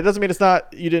again, it doesn't mean it's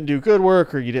not you didn't do good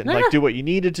work or you didn't like do what you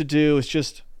needed to do. It's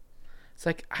just. It's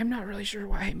like I'm not really sure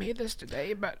why I made this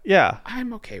today, but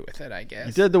I'm okay with it, I guess.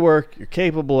 You did the work. You're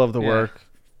capable of the work,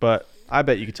 but I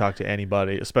bet you could talk to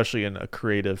anybody, especially in a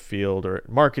creative field or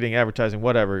marketing, advertising,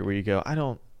 whatever, where you go, I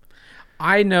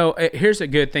know. Here's a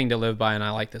good thing to live by, and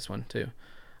I like this one too.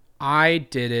 I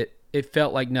did it. It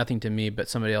felt like nothing to me, but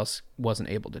somebody else wasn't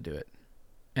able to do it.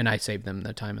 And I saved them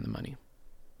the time and the money.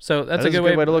 So that's a good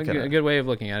way to look at it. A good way of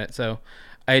looking at it. So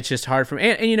it's just hard for me.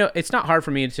 And it's not hard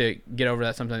for me to get over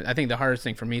that sometimes. I think the hardest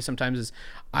thing for me sometimes is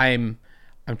I'm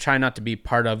trying not to be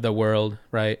part of the world,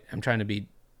 right? I'm trying to be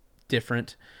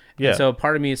different. Yeah. And so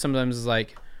part of me sometimes is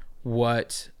like,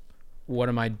 what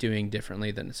am I doing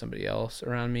differently than somebody else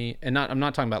around me? And I'm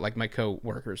not talking about like my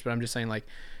co-workers, but I'm just saying like,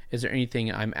 is there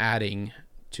anything I'm adding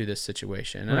to this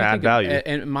situation. And I add think value.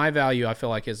 And my value, I feel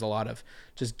like, is a lot of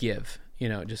just give.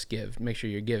 Just give. Make sure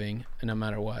you're giving, no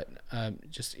matter what.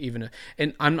 Just even,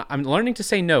 and I'm learning to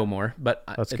say no more, but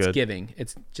That's it's good. giving.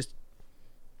 It's just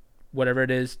whatever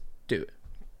it is, do it.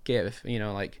 Give.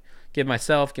 Like give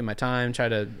myself, give my time, try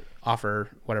to offer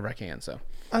whatever I can. So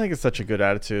I think it's such a good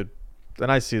attitude.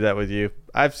 And I see that with you.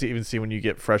 Even seen when you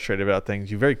get frustrated about things,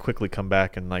 you very quickly come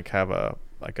back and like have a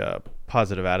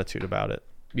positive attitude about it.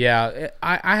 yeah,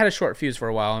 I had a short fuse for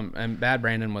a while, and Bad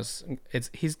Brandon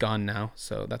he's gone now,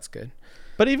 so that's good.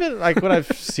 But even like when I've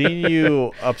seen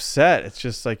you upset, it's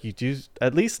just like you do.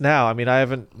 At least now, I mean, I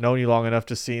haven't known you long enough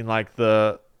to see like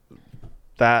that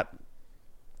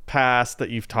past that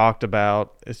you've talked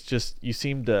about. It's just you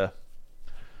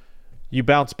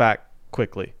bounce back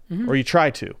quickly, or you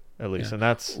try to at least, Yeah. and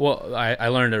that's Well, I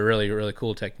learned a really, really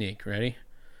cool technique. Ready?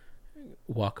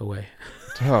 Walk away.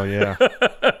 oh yeah,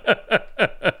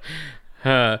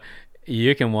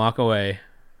 You can walk away.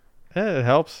 it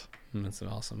helps. That's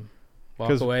awesome. Walk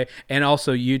 'Cause- away. And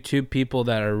also YouTube people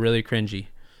that are really cringy.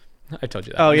 I told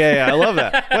you that. Oh yeah, I love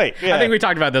that. Wait, yeah. I think we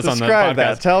talked about this Describe on the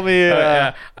podcast. that. Tell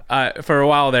me. For a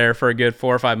while there, for a good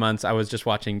 4 or 5 months, I was just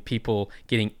watching people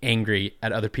getting angry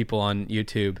at other people on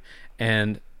YouTube,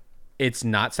 and it's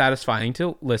not satisfying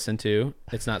to listen to.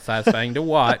 It's not satisfying to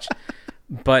watch,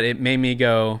 but it made me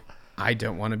go, I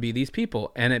don't want to be these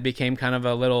people. And it became kind of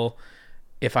a little,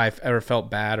 if I've ever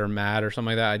felt bad or mad or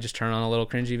something like that, I just turn on a little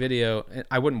cringy video.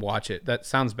 I wouldn't watch it. That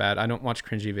sounds bad. I don't watch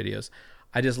cringy videos.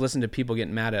 I just listen to people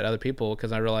getting mad at other people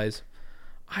because I realize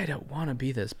I don't want to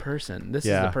be this person. This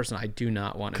is Yeah. the person I do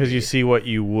not want to be. Because you see what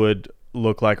you would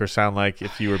look like or sound like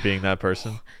if you were being that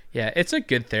person. Yeah, it's a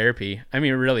good therapy. I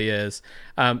mean, it really is.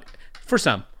 For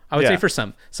some, I would Yeah. say for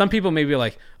some people may be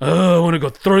like, oh, I want to go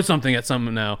throw something at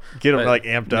someone now. Get them But, like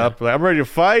amped up. Like, I'm ready to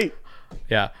fight.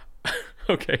 yeah.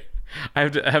 Okay. I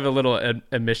have a little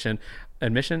admission.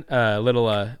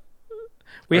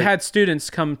 We had students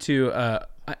come to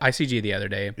ICG the other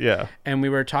day. Yeah. And we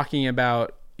were talking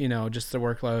about, just the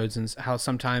workloads and how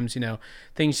sometimes,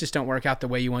 things just don't work out the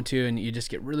way you want to. And you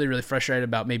just get really, really frustrated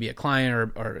about maybe a client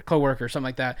or a coworker or something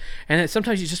like that. And then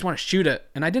sometimes you just want to shoot it.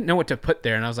 And I didn't know what to put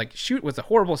there. And I was like, shoot was the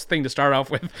horriblest thing to start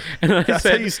off with. And I That's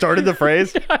said, how you started the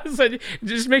phrase? I said, it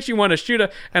just makes you want to shoot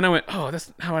a. And I went, oh,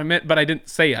 that's not what I meant. But I didn't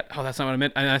say it. Oh, that's not what I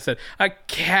meant. And I said, a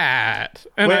cat.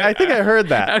 And Wait, I think I heard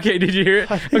that. Okay, did you hear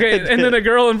it? Okay, and then a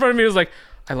girl in front of me was like,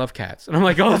 I love cats. And I'm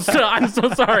like, oh, I'm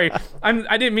so sorry.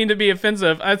 I didn't mean to be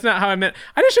offensive. That's not how I meant.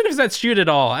 I just shouldn't have said shoot at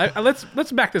all.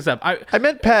 Let's back this up. I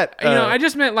meant pet. I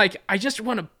just meant like, I just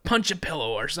want to punch a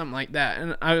pillow or something like that.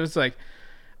 And I was like,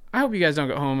 I hope you guys don't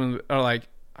go home and are like,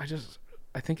 I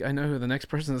think I know who the next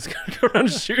person is going to go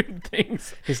around shooting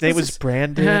things. His name This was is-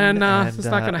 Brandon. no, and, it's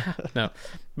not going to happen. No.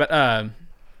 But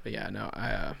yeah, no,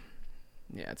 yeah,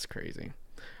 it's crazy.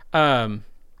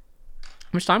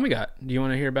 How much time we got? Do you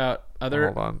want to hear about other?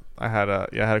 Hold on. I had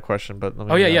a question, but let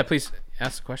me. Oh yeah, please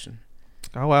ask the question.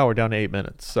 Oh wow, we're down to 8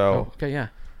 minutes. So Oh, okay, yeah.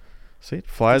 see, it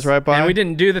flies right by. And we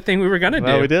didn't do the thing we were gonna do.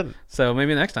 No, we didn't. So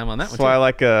maybe next time on that That's one. why I Too.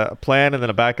 like a plan and then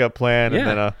a backup plan and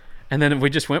then a And then we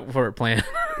just went for a plan.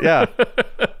 yeah.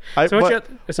 So what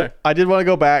sorry. I did want to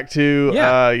go back to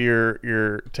Yeah.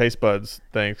 your taste buds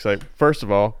thing. 'Cause, like, first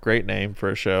of all, great name for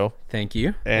a show. Thank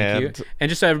you. And- Thank you. And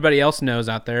just so everybody else knows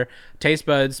out there, Taste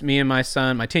Buds, me and my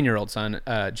son, my 10-year-old son,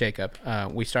 Jacob,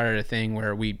 we started a thing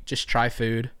where we just try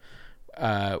food.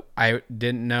 I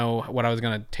didn't know what I was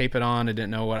going to tape it on. I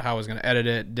didn't know how I was going to edit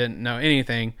it. Didn't know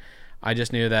anything. I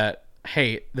just knew that,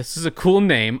 hey, this is a cool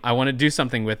name. I want to do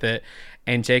something with it.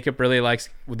 And Jacob really likes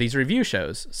these review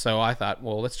shows. So I thought,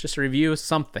 well, let's just review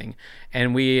something.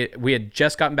 And we had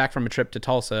just gotten back from a trip to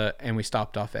Tulsa, and we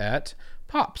stopped off at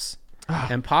Pops.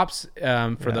 And Pops,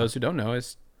 for those who don't know,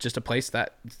 is just a place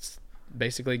that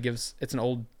basically it's an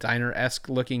old diner-esque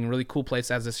looking, really cool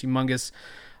place. It has this humongous,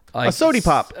 like, A sody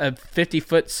pop. a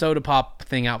 50-foot soda pop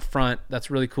thing out front. That's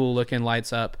really cool looking,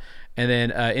 lights up. And then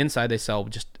inside they sell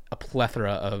just a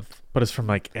plethora of But it's from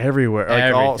like everywhere.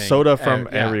 Like all everything. soda from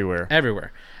Yeah, everywhere.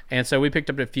 everywhere. And so we picked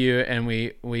up a few, and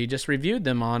we just reviewed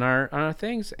them on our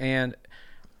things. And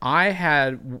I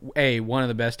had one of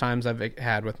the best times I've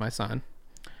had with my son,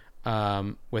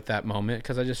 with that moment,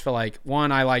 because I just feel like,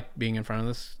 one, I like being in front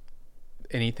of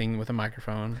anything with a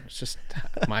microphone. It's just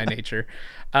my nature.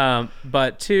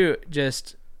 But two,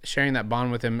 just sharing that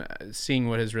bond with him, seeing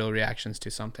what his real reactions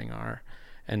to something are,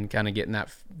 and kind of getting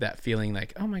that feeling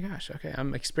like, oh my gosh, okay,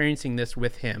 I'm experiencing this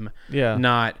with him. Yeah.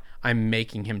 Not I'm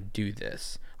making him do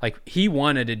this. Like, he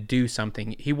wanted to do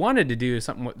something. He wanted to do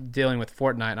something dealing with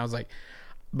Fortnite, and I was like,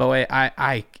 boy,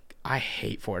 I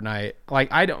hate Fortnite.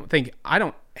 Like, I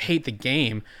don't hate the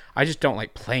game. I just don't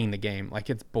like playing the game. Like,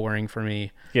 it's boring for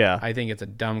me. Yeah. I think it's a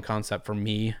dumb concept for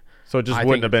me. So it just I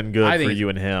wouldn't think- have been I good think for it's you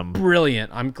and him.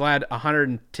 Brilliant. I'm glad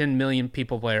 110 million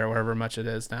people play or whatever much it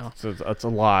is now. So that's a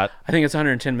lot. I think it's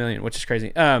 110 million, which is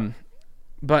crazy.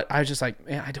 But I was just like,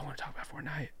 man, I don't want to talk about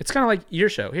Fortnite. It's kind of like your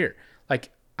show here.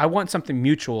 Like, I want something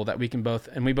mutual that we both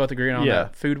agree on. Yeah.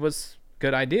 That food was a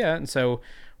good idea, and so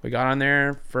we got on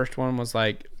there. First one was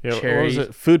like Yeah, cherry. what was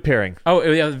it? Food pairing. Oh,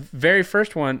 yeah, the very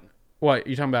first one. What,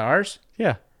 you talking about ours?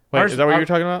 Yeah. Wait, Ours- is that what our- you're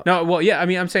talking about? No, well, yeah. I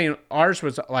mean, I'm saying ours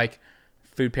was like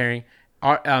food pairing.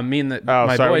 Me and Oh,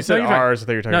 my sorry. boys. We said No, you're fine. ours. I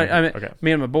thought you were talking No, about. I mean, Okay.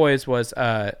 me and my boys was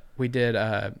we did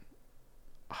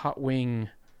hot wing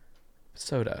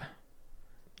soda.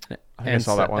 I think I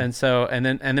saw that one. And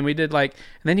then we did like,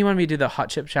 and then you wanted me to do the hot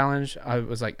chip challenge. I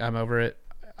was like, I'm over it.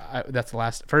 That's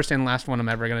the first and last one I'm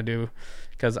ever gonna do,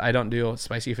 because I don't do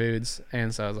spicy foods,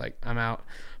 and so I was like, I'm out.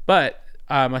 But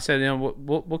I said, you know,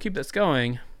 we'll keep this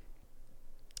going,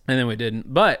 and then we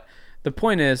didn't. But the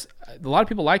point is, a lot of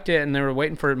people liked it, and they were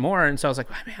waiting for it more, and so I was like,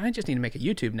 oh, man, I just need to make a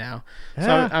YouTube now. So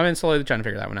Yeah. I've been slowly trying to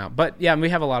figure that one out. But yeah, we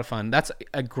have a lot of fun. That's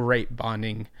a great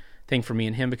bonding thing for me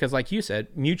and him, because like you said,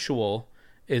 mutual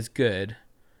is good,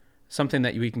 something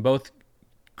that we can both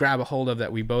grab a hold of,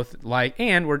 that we both like,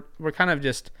 and we're kind of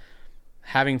just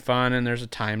having fun, and there's a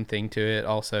time thing to it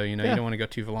also. You know, Yeah. you don't want to go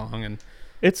too long, and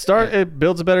It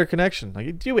builds a better connection. Like,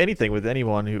 you do anything with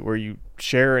anyone where you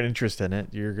share an interest in it,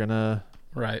 you're gonna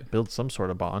right, build some sort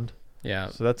of bond. yeah.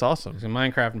 So that's awesome. So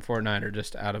Minecraft and Fortnite are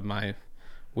just out of my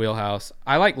wheelhouse.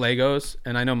 I like Legos,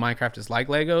 and I know Minecraft is like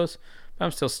Legos, but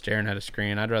I'm still staring at a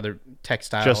screen. I'd rather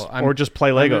textile. Just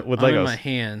play Lego with I'm in Legos. my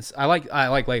hands. I like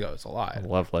Legos a lot. I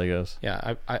love Legos.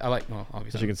 Yeah, I like. Well, As you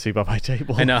obviously, can see by my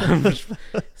table. I know.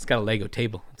 It's got a Lego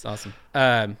table. It's awesome.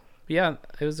 But yeah,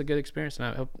 it was a good experience, and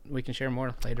I hope we can share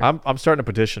more later. I'm starting a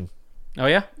petition Oh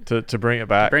yeah, to bring it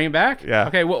back. bring it back. Yeah.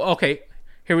 Okay. Well, okay.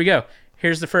 Here we go.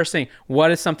 Here's the first thing.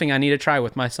 What is something I need to try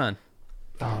with my son?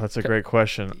 Oh, that's a great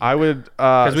question. I would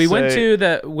Because we went say- to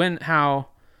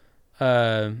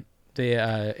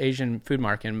the Asian food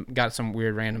market and got some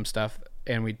weird random stuff,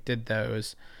 and we did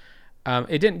those.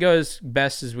 It didn't go as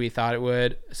best as we thought it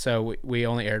would, so we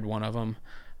only aired one of them.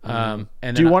 And Do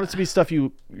then you want it to be stuff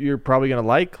you're probably gonna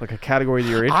like a category that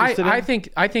you're interested I in?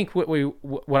 think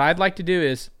what I'd like to do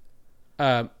is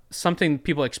something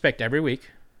people expect every week.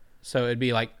 So it'd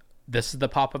be like, this is the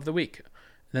pop of the week.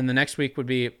 Then the next week would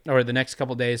be, or the next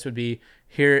couple days would be,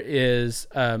 here is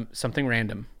something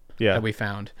random Yeah. that we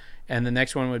found. And the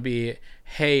next one would be,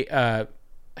 hey,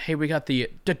 we got the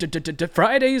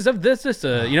Fridays of this,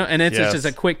 and it's Yes. just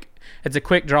a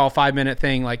quick draw 5-minute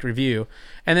thing, like review.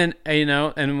 And then,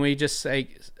 and we just say,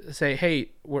 hey,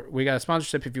 we got a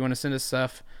sponsorship. If you want to send us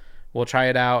stuff, we'll try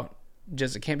it out.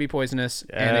 Just, it can't be poisonous,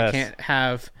 and it Yes. can't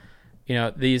have,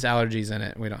 these allergies in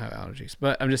it. We don't have allergies,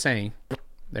 but I'm just saying,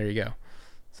 there you go.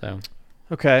 So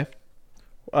Okay.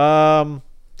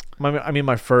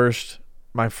 My first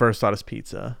thought is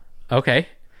pizza. okay,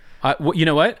 you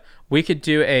know what? We could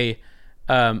do a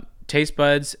taste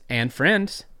buds and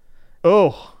friends,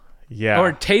 Oh, yeah.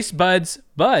 or taste buds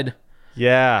bud,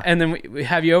 yeah. and then we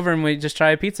have you over and we just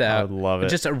try a pizza out. I would love it.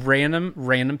 Just a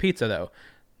random pizza though,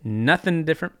 nothing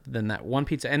different than that one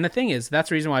pizza. And the thing is, that's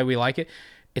the reason why we like it.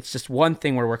 It's just one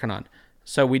thing we're working on.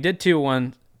 So we did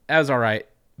 2-1. That was all right,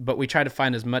 but we try to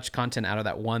find as much content out of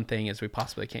that one thing as we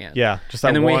possibly can. Yeah, just that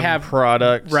And then one we have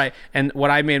product. Right. And what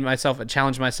I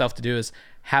challenged myself to do is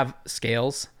have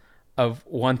scales of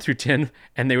 1 through 10,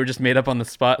 and they were just made up on the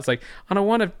spot. It's like, on a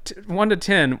 1 to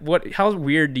 10, how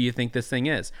weird do you think this thing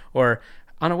is? Or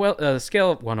on a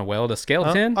scale of 10? On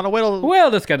a whale. Well,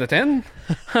 let's get a 10.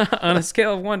 On a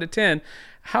scale of 1 to 10,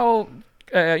 how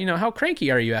cranky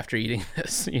are you after eating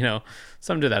this?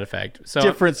 Something to that effect. So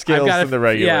Different scales I've got than the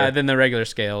regular. Yeah, than the regular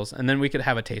scales. And then we could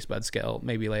have a taste bud scale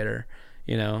maybe later,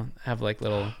 have like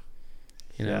little,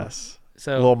 Yes.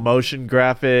 so A little motion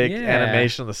graphic Yeah.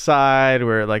 animation on the side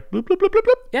where like bloop bloop bloop bloop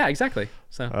bloop. yeah, exactly.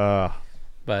 So, I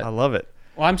but love it.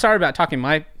 well, I'm sorry about talking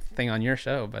my thing on your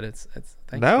show, but it's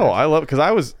thanks. No, guys. I love, because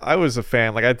I was a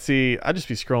fan. Like I'd just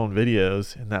be scrolling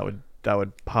videos and that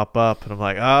would pop up and I'm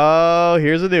like, oh,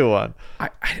 here's a new one.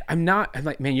 I'm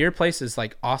like, man, your place is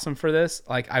like awesome for this.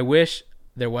 Like, I wish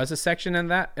there was a section in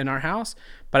that in our house,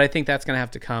 but I think that's gonna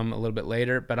have to come a little bit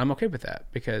later. But I'm okay with that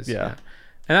because Yeah.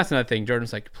 And that's another thing.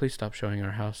 Jordan's like, please stop showing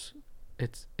our house.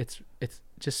 It's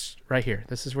just right here.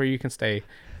 This is where you can stay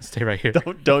right here.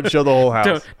 Don't show the whole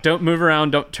house. Don't move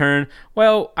around. Don't turn.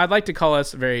 Well, I'd like to call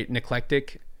us very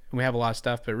eclectic. We have a lot of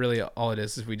stuff, but really all it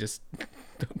is we just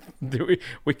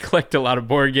we collect a lot of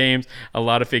board games, a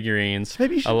lot of figurines,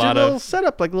 Maybe you should a do lot a little of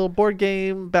setup, like a little board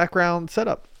game background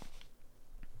setup.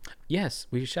 Yes,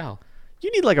 we shall. You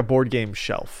need like a board game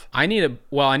shelf. I need a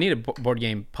board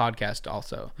game podcast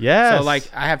also. Yes. So like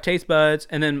I have Taste Buds,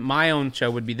 and then my own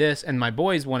show would be this, and my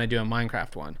boys want to do a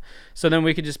Minecraft one. So then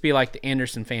we could just be like the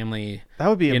Anderson family. That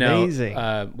would be amazing.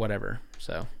 Whatever.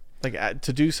 So like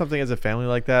to do something as a family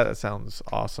like that, that sounds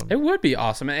awesome. it would be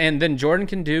awesome, and then Jordan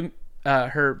can do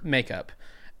her makeup,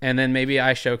 and then maybe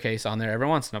I showcase on there every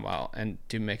once in a while and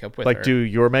do makeup with her. Like do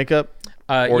your makeup,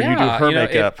 or you do her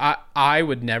makeup. I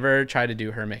would never try to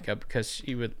do her makeup because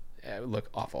she would look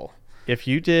awful. If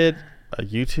you did a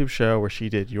YouTube show where she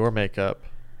did your makeup,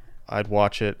 I'd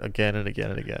watch it again and again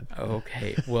and again.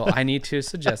 Okay. Well, I need to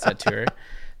suggest that to her.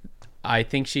 I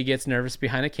think she gets nervous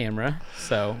behind a camera,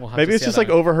 so we'll have Maybe to it's see just how like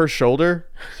over her shoulder,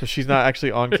 so she's not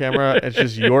actually on camera. It's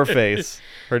just your face,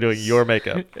 her doing your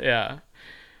makeup. Yeah.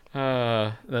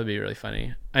 That'd be really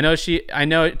funny. I know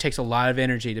it takes a lot of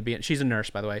energy to be. She's a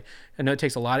nurse, by the way. I know it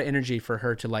takes a lot of energy for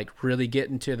her to like really get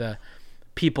into the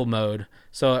people mode.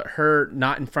 So her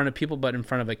not in front of people, but in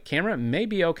front of a camera may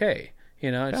be okay.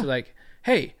 It's like,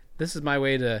 hey, this is my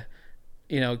way to,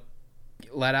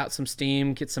 let out some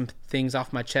steam, get some things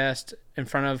off my chest in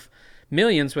front of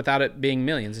millions without it being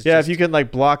millions. It's if you can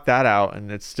like block that out,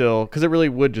 and it's still, because it really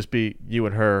would just be you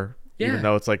and her, even Yeah.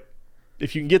 though it's like,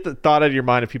 if you can get the thought out of your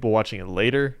mind of people watching it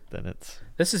later, then it's...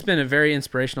 This has been a very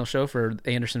inspirational show for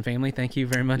the Anderson family. Thank you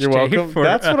very much, You're Jay, welcome.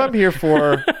 That's what I'm here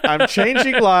for. I'm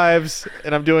changing lives,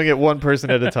 and I'm doing it one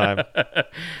person at a time.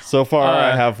 So far,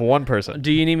 I have one person.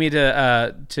 Do you need me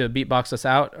to beatbox us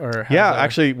out, or how's Yeah, that?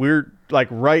 actually, we're like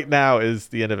right now is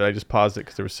the end of it. I just paused it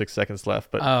because there was 6 seconds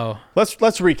left. But let's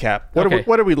recap.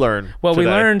 What did we learn? Well, we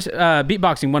today? learned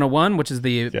beatboxing 101, which is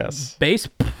the Yes. bass,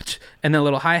 and then a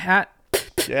little hi hat,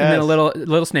 Yes. and then a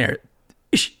little snare.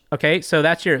 Okay, so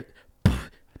that's your.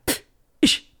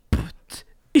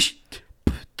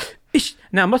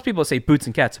 Now, most people say boots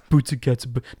and cats. Boots and cats.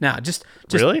 Now, just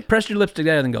Really? press your lips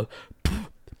together and go.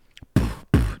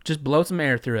 Just blow some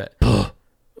air through it.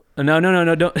 No,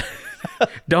 don't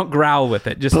don't growl with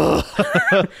it. Just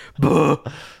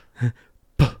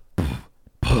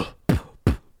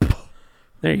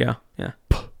there you go. Yeah,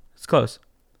 it's close.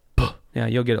 Yeah,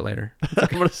 you'll get it later. I'm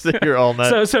gonna sit here all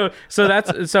night. So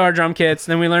that's our drum kits.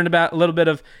 Then we learned about a little bit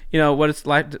of what it's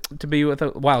like to be with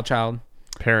a wild child.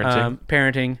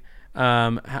 Parenting.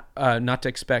 Not to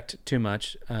expect too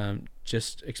much.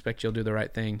 Just expect you'll do the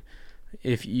right thing.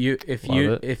 If you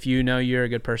know you're a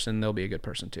good person, they'll be a good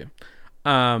person too.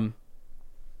 And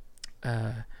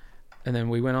then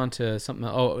we went on to something.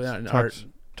 Art.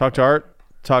 Talk to Art.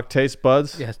 Talk Taste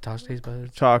Buds. Yes, talk Taste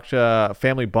Buds. Talk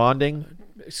family bonding.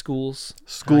 Schools.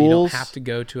 Schools. You don't have to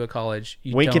go to a college.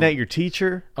 Winking at your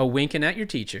teacher. Oh, winking at your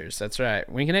teachers. That's right.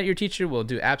 Winking at your teacher will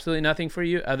do absolutely nothing for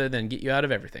you other than get you out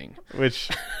of everything.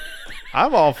 Which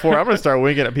I'm all for. I'm going to start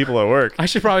winking at people at work. I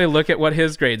should probably look at what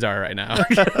his grades are right now.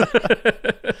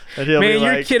 And he'll Man, be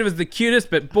your like, kid was the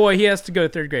cutest, but boy, he has to go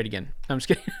to 3rd grade again. I'm just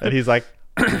kidding. and he's like,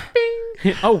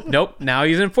 Oh, nope. Now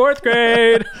he's in 4th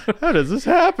grade. how does this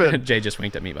happen? Jay just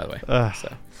winked at me, by the way. Ugh.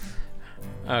 So,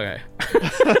 okay.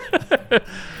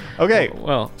 Okay.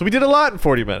 Well, So we did a lot in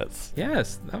 40 minutes.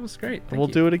 yes, that was great. And we'll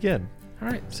do it again. All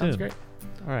right. Sounds soon. great.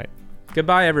 All right.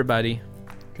 Goodbye, everybody.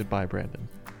 Goodbye, Brandon.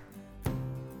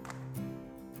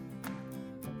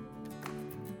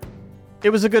 It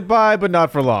was a goodbye, but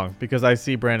not for long, because I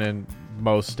see Brandon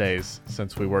most days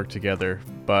since we work together.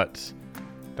 But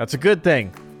that's a good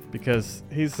thing, because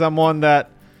he's someone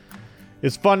that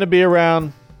is fun to be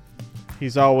around.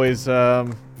 He's always at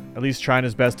least trying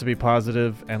his best to be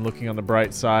positive and looking on the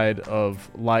bright side of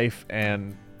life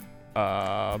and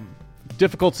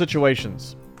difficult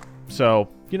situations. So,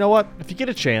 you know what? If you get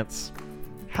a chance,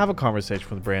 have a conversation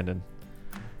with Brandon.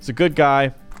 He's a good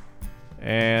guy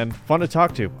and fun to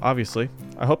talk to, obviously.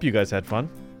 I hope you guys had fun.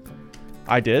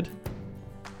 I did.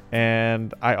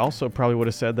 And I also probably would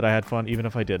have said that I had fun even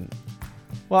if I didn't.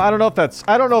 Well, I don't know if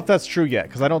that's true yet,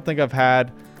 because I don't think I've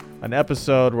had an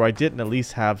episode where I didn't at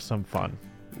least have some fun,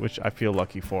 which I feel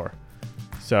lucky for.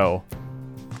 So,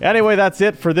 anyway, that's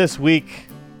it for this week.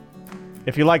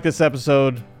 If you like this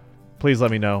episode, please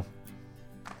let me know.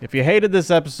 If you hated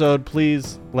this episode,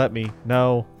 please let me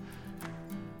know.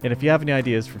 And if you have any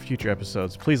ideas for future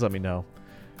episodes, please let me know.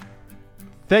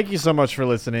 Thank you so much for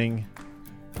listening.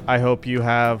 I hope you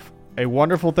have a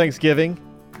wonderful Thanksgiving,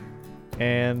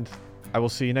 and I will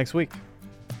see you next week.